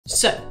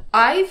So,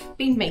 I've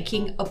been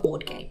making a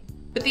board game.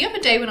 But the other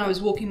day when I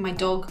was walking my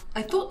dog,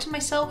 I thought to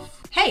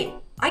myself, hey,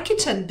 I could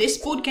turn this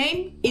board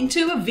game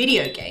into a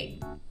video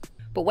game.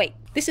 But wait,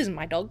 this isn't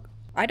my dog.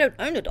 I don't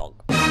own a dog.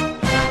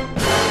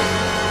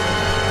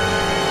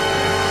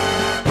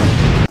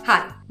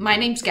 Hi, my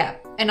name's Gab,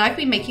 and I've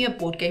been making a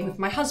board game with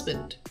my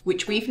husband,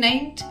 which we've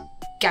named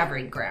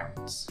Gathering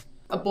Grounds.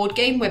 A board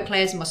game where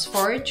players must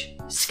forage,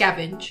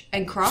 scavenge,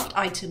 and craft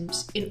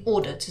items in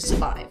order to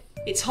survive.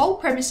 Its whole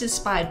premise is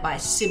inspired by a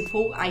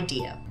simple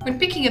idea. When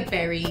picking a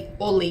berry,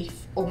 or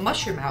leaf, or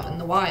mushroom out in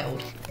the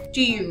wild,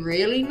 do you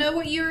really know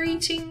what you're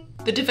eating?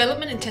 The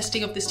development and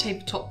testing of this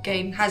tabletop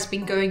game has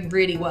been going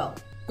really well,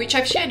 which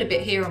I've shared a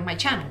bit here on my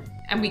channel,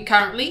 and we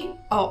currently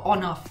are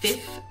on our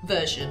 5th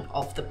version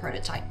of the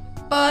prototype.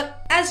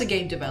 But as a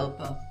game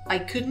developer, I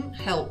couldn't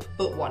help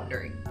but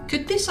wondering,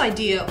 could this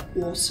idea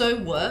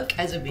also work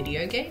as a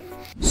video game?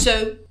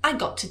 So I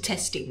got to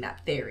testing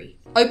that theory.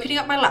 Opening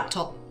up my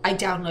laptop, I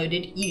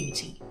downloaded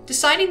Unity,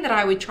 deciding that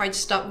I would try to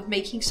start with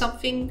making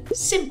something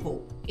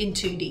simple in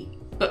 2D.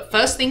 But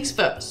first things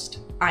first,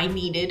 I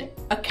needed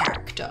a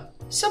character.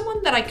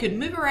 Someone that I could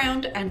move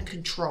around and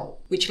control,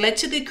 which led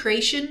to the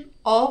creation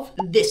of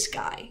this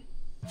guy.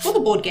 For the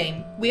board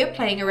game, we are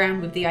playing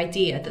around with the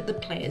idea that the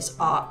players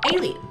are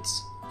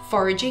aliens,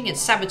 foraging and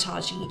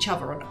sabotaging each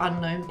other on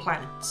unknown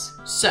planets.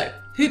 So,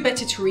 who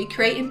better to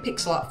recreate in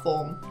pixel art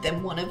form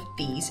than one of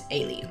these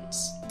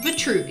aliens?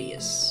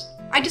 Vitruvius.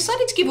 I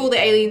decided to give all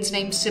the aliens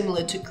names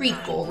similar to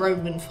Greek or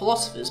Roman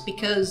philosophers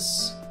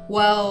because,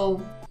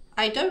 well,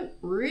 I don't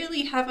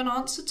really have an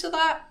answer to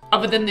that.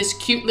 Other than this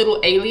cute little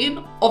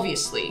alien,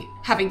 obviously,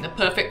 having the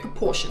perfect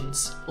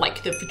proportions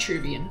like the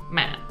Vitruvian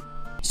man.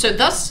 So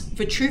thus,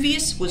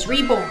 Vitruvius was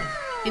reborn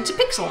into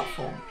pixel art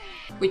form,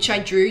 which I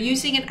drew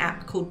using an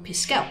app called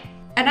Piskel.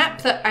 An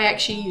app that I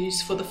actually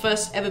used for the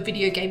first ever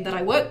video game that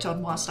I worked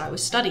on whilst I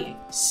was studying,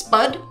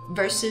 Spud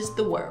versus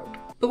the World.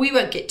 But we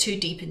won't get too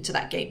deep into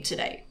that game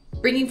today.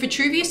 Bringing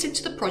Vitruvius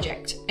into the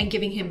project and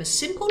giving him a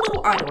simple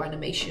little idle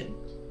animation,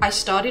 I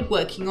started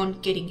working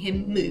on getting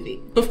him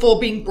moving, before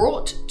being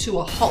brought to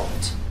a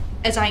halt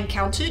as I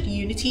encountered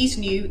Unity's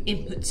new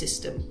input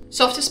system.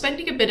 So after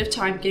spending a bit of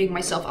time getting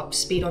myself up to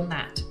speed on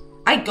that,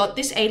 I got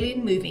this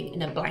alien moving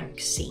in a blank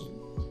scene.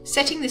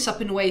 Setting this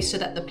up in a way so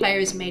that the player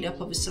is made up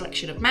of a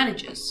selection of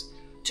managers.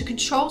 To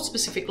control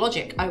specific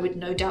logic, I would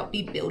no doubt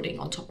be building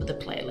on top of the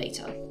player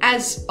later.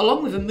 As,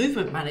 along with a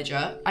movement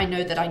manager, I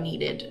know that I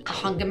needed a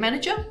hunger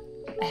manager,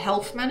 a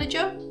health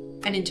manager,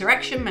 an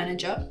interaction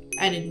manager,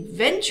 an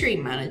inventory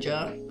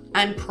manager,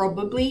 and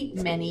probably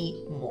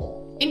many more.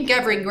 In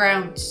Gathering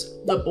Grounds,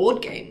 the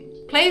board game,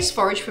 players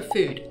forage for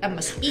food and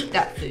must eat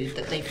that food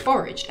that they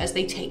foraged as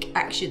they take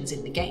actions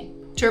in the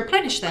game to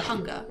replenish their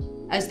hunger,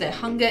 as their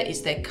hunger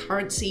is their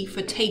currency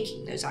for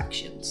taking those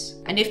actions.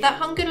 And if that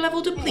hunger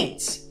level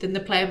depletes, then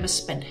the player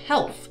must spend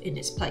health in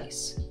its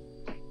place,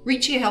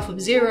 reaching a health of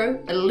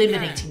 0,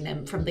 eliminating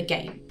them from the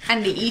game.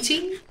 And the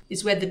eating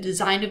is where the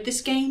design of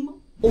this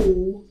game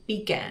all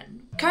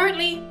began.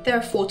 Currently, there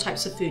are 4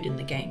 types of food in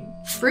the game: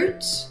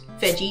 fruits,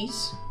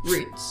 veggies,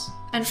 roots,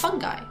 and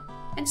fungi.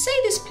 And say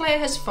this player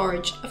has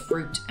foraged a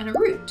fruit and a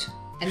root,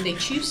 and they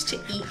choose to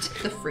eat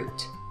the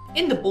fruit.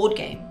 In the board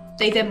game,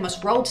 they then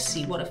must roll to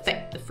see what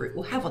effect the fruit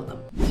will have on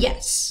them.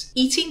 Yes,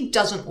 eating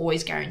doesn't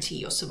always guarantee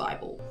your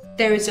survival.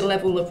 There is a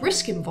level of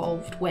risk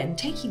involved when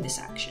taking this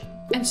action.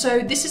 And so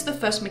this is the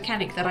first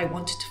mechanic that I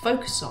wanted to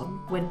focus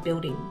on when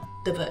building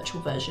the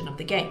virtual version of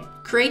the game.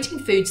 Creating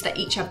foods that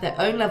each have their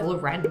own level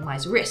of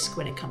randomized risk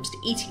when it comes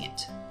to eating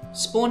it.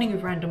 Spawning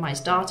with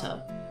randomized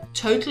data,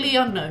 totally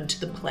unknown to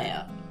the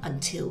player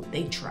until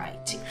they try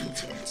to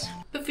eat it.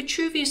 But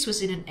Vitruvius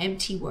was in an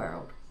empty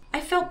world.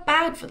 I felt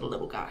bad for the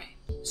little guy.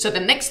 So the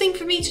next thing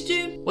for me to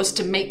do was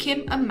to make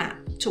him a map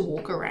to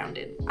walk around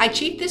in. I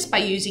achieved this by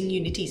using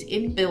Unity's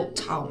inbuilt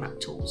tile map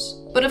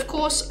tools. But of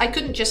course, I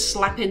couldn't just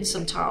slap in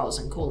some tiles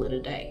and call it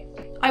a day.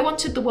 I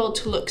wanted the world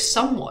to look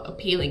somewhat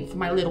appealing for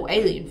my little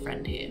alien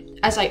friend here,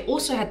 as I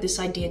also had this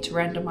idea to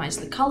randomize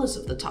the colors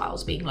of the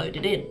tiles being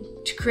loaded in,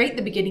 to create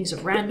the beginnings of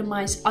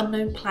randomized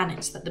unknown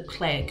planets that the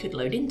player could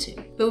load into.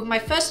 But with my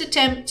first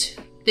attempt,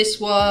 this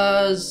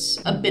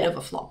was a bit of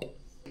a flop.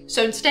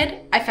 So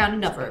instead, I found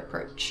another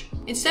approach.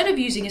 Instead of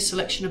using a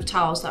selection of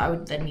tiles that I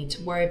would then need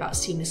to worry about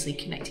seamlessly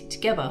connecting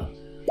together,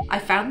 I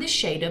found this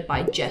shader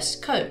by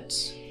Just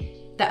Codes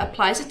that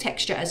applies a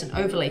texture as an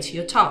overlay to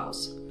your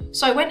tiles.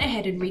 So I went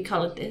ahead and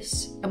recolored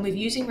this, and with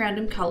using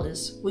random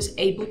colors, was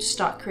able to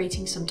start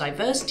creating some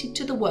diversity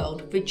to the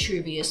world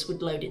Vitruvius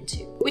would load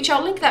into, which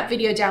I'll link that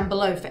video down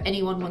below for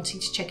anyone wanting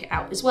to check it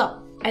out as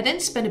well. I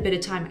then spent a bit of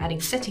time adding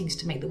settings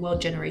to make the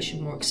world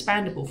generation more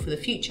expandable for the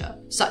future,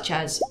 such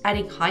as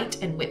adding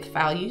height and width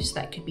values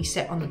that could be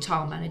set on the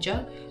tile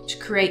manager to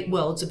create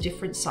worlds of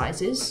different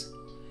sizes,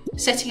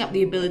 setting up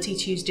the ability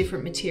to use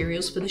different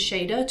materials for the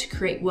shader to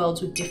create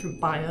worlds with different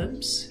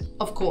biomes,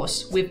 of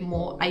course with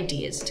more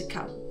ideas to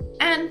come.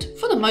 And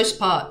for the most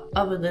part,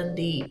 other than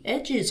the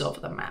edges of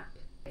the map,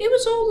 it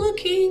was all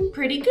looking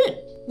pretty good.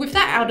 With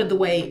that out of the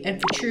way, and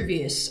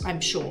Vitruvius,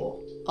 I'm sure,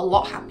 a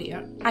lot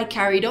happier, I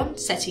carried on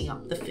setting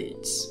up the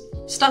foods.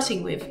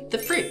 Starting with the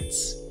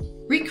fruits.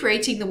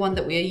 Recreating the one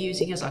that we are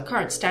using as our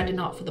current standard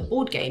art for the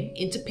board game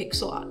into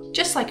pixel art,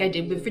 just like I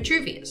did with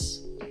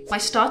Vitruvius. My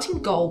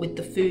starting goal with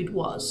the food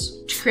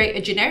was to create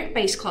a generic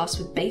base class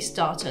with base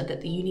data that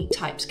the unique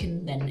types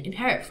can then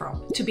inherit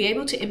from, to be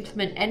able to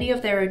implement any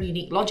of their own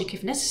unique logic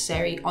if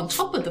necessary on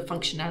top of the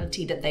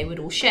functionality that they would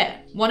all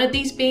share. One of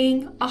these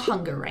being a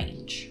hunger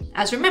range.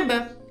 As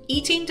remember,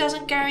 eating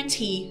doesn't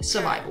guarantee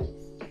survival.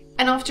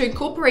 And after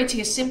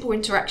incorporating a simple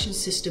interaction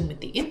system with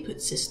the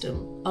input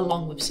system,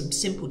 along with some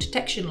simple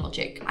detection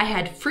logic, I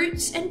had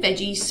fruits and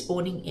veggies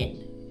spawning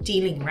in,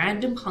 dealing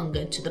random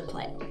hunger to the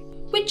player,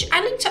 which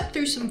I linked up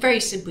through some very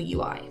simple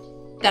UI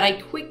that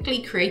I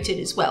quickly created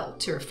as well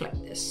to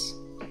reflect this.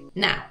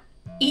 Now,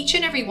 each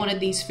and every one of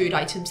these food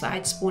items that I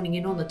had spawning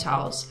in on the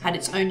tiles had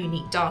its own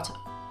unique data,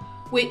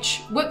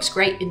 which works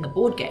great in the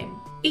board game.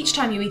 Each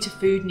time you eat a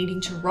food,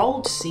 needing to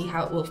roll to see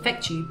how it will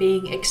affect you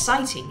being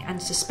exciting and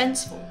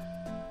suspenseful.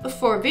 But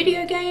for a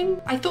video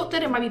game, I thought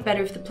that it might be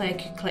better if the player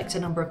could collect a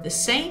number of the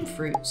same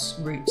fruits,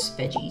 roots,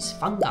 veggies,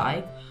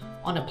 fungi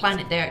on a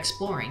planet they're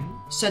exploring,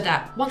 so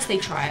that once they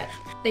try it,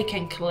 they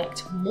can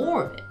collect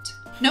more of it,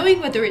 knowing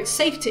whether it's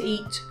safe to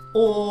eat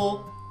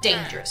or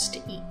dangerous to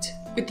eat,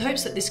 with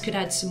hopes that this could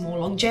add some more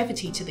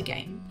longevity to the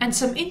game and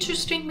some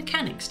interesting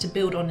mechanics to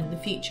build on in the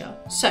future.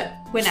 So,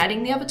 when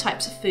adding the other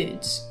types of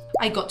foods,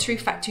 I got to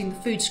refactoring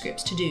the food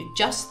scripts to do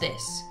just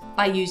this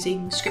by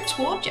using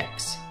scriptable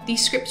objects.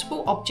 These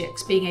scriptable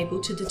objects being able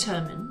to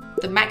determine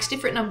the max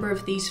different number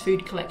of these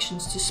food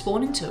collections to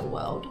spawn into a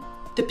world,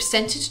 the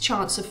percentage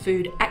chance of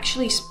food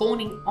actually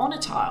spawning on a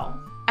tile,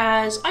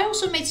 as I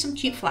also made some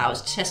cute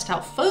flowers to test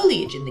out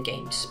foliage in the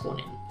game to spawn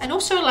in, and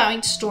also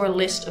allowing to store a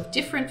list of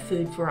different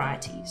food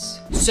varieties.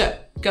 So,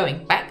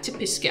 going back to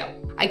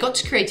Piskel, I got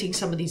to creating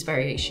some of these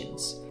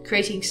variations,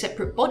 creating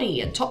separate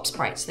body and top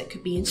sprites that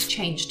could be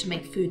interchanged to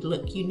make food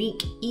look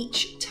unique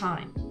each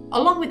time,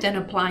 along with then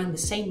applying the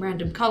same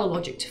random color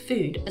logic to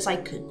food as I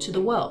could to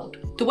the world.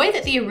 The way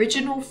that the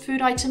original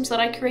food items that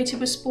I created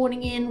were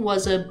spawning in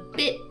was a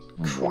bit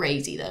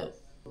crazy though.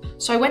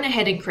 So I went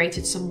ahead and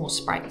created some more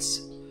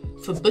sprites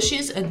for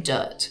bushes and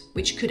dirt,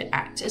 which could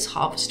act as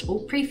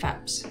harvestable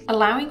prefabs,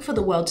 allowing for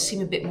the world to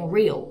seem a bit more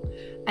real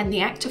and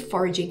the act of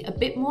foraging a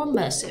bit more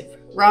immersive,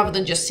 rather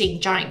than just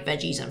seeing giant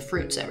veggies and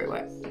fruits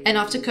everywhere. And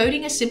after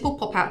coding a simple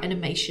pop-out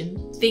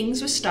animation,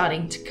 things were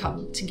starting to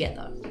come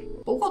together.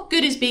 But what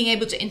good is being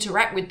able to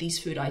interact with these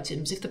food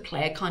items if the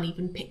player can't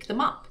even pick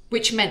them up?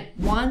 Which meant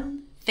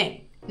one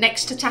thing.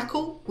 Next to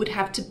tackle would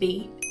have to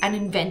be an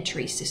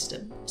inventory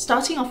system.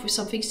 Starting off with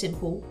something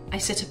simple, I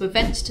set up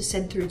events to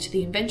send through to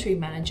the inventory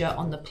manager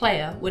on the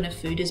player when a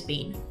food has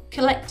been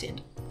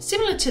collected.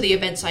 Similar to the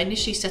events I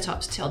initially set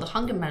up to tell the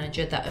hunger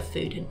manager that a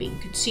food had been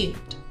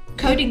consumed.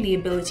 Coding the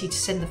ability to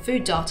send the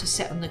food data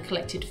set on the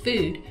collected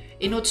food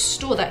in order to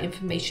store that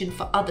information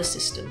for other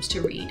systems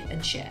to read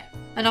and share.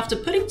 And after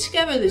putting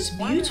together this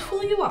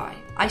beautiful UI,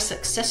 I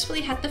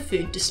successfully had the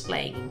food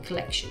displaying in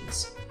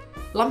collections,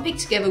 lumping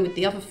together with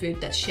the other food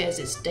that shares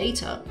its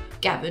data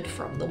gathered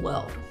from the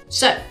world.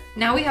 So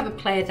now we have a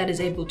player that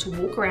is able to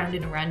walk around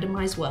in a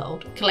randomized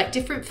world, collect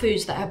different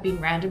foods that have been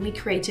randomly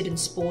created and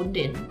spawned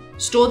in,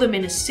 store them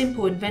in a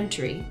simple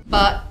inventory,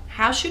 but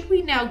how should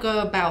we now go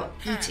about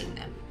eating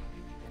them?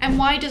 And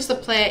why does the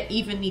player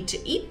even need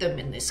to eat them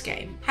in this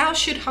game? How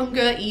should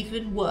hunger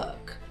even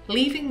work?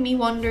 Leaving me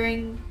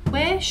wondering,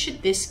 where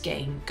should this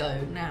game go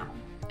now?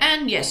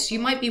 And yes, you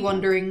might be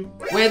wondering,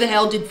 where the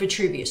hell did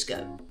Vitruvius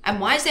go? And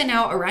why is there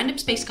now a random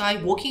space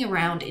guy walking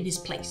around in his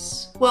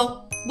place?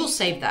 Well, we'll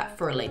save that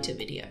for a later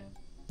video.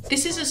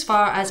 This is as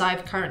far as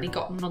I've currently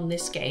gotten on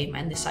this game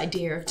and this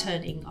idea of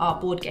turning our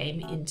board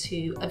game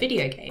into a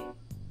video game.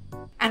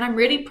 And I'm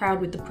really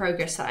proud with the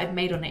progress that I've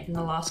made on it in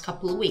the last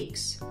couple of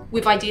weeks,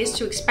 with ideas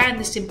to expand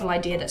the simple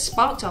idea that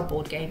sparked our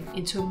board game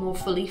into a more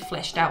fully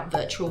fleshed out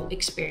virtual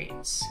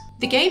experience.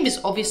 The game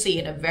is obviously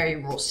in a very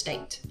raw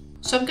state,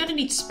 so I'm going to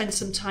need to spend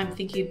some time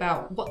thinking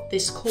about what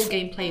this core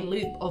gameplay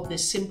loop of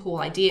this simple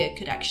idea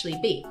could actually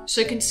be.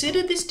 So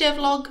consider this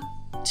devlog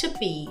to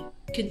be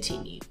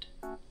continued.